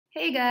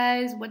Hey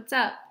guys, what's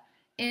up?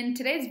 In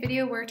today's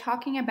video, we're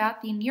talking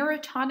about the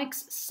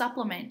Neurotonix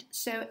supplement.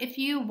 So if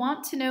you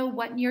want to know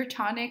what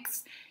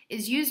Neurotonix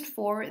is used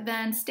for,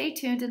 then stay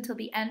tuned until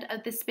the end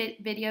of this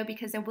video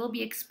because I will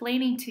be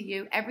explaining to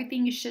you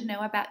everything you should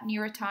know about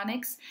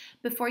Neurotonix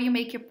before you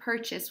make your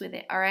purchase with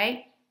it, all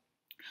right?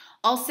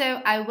 Also,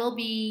 I will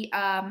be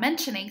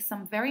mentioning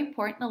some very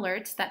important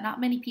alerts that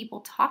not many people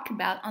talk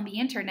about on the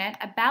internet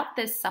about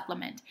this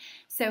supplement.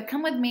 So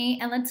come with me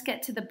and let's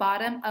get to the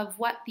bottom of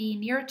what the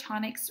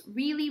Neurotonix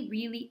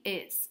really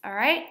is, all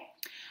right?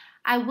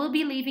 I will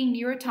be leaving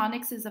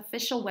Neurotonix's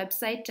official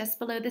website just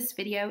below this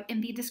video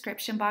in the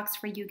description box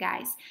for you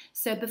guys.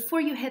 So before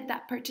you hit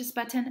that purchase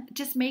button,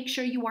 just make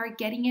sure you are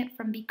getting it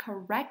from the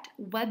correct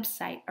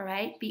website, all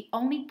right? The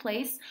only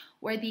place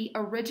where the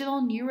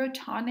original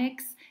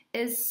Neurotonix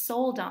is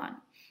sold on.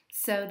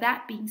 So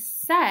that being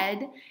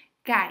said,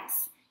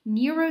 guys,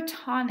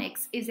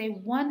 Neurotonix is a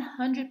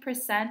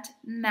 100%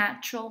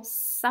 natural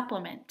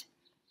supplement.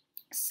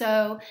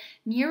 So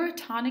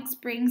Neurotonix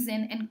brings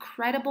in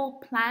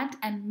incredible plant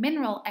and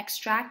mineral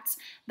extracts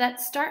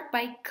that start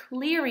by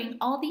clearing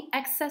all the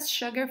excess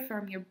sugar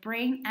from your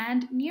brain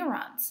and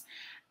neurons.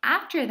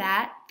 After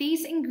that,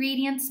 these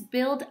ingredients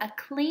build a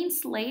clean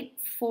slate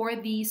for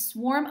the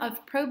swarm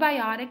of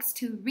probiotics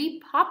to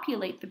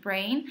repopulate the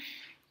brain,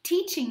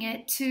 teaching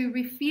it to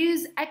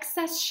refuse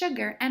excess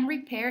sugar and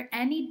repair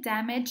any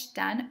damage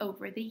done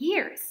over the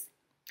years.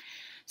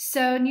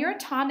 So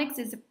Neurotonix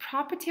is a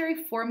proprietary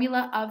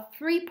formula of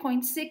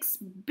 3.6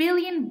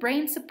 billion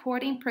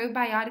brain-supporting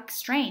probiotic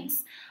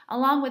strains,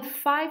 along with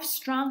 5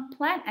 strong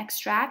plant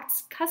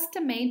extracts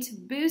custom-made to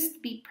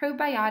boost the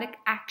probiotic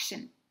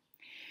action.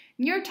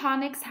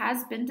 Neurotonix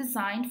has been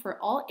designed for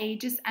all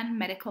ages and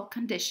medical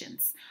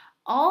conditions.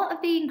 All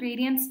of the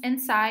ingredients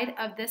inside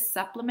of this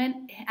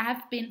supplement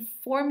have been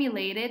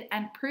formulated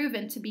and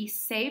proven to be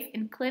safe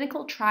in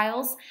clinical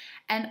trials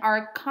and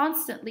are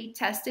constantly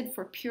tested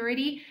for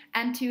purity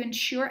and to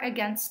ensure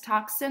against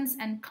toxins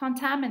and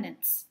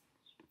contaminants.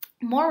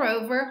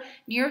 Moreover,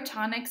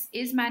 Neurotonix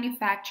is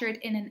manufactured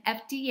in an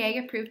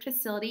FDA-approved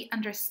facility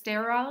under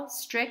sterile,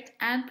 strict,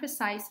 and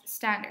precise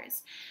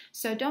standards.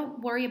 So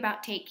don't worry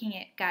about taking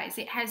it, guys.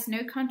 It has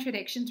no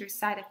contradictions or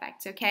side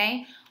effects,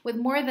 okay? With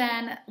more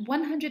than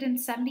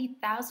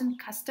 170,000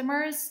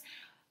 customers,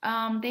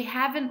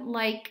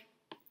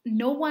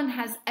 no one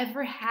has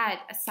ever had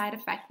a side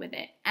effect with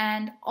it,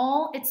 and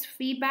all its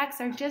feedbacks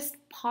are just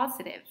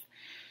positive.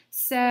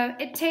 So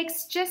it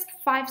takes just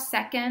 5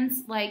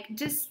 seconds,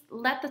 just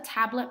let the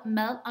tablet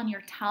melt on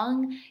your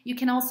tongue. You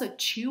can also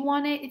chew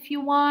on it if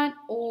you want,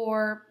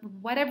 or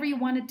whatever you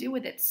want to do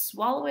with it.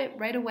 Swallow it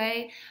right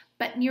away.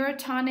 But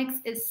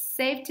Neurotonix is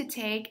safe to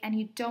take and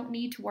you don't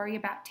need to worry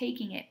about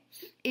taking it.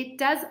 It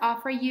does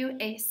offer you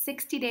a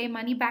 60-day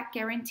money-back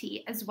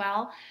guarantee as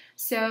well,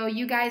 so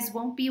you guys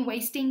won't be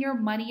wasting your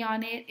money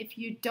on it. If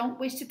you don't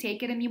wish to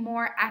take it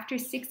anymore, after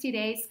 60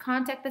 days,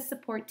 contact the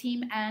support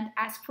team and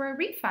ask for a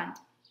refund.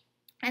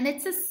 And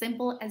it's as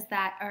simple as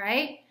that, all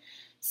right?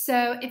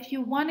 So if you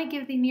want to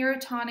give the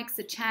Neurotonix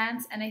a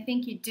chance, and I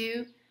think you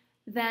do,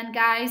 then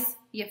guys,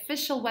 the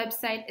official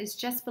website is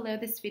just below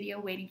this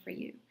video waiting for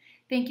you.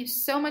 Thank you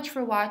so much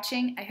for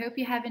watching. I hope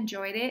you have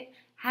enjoyed it.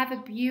 Have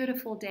a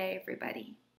beautiful day, everybody.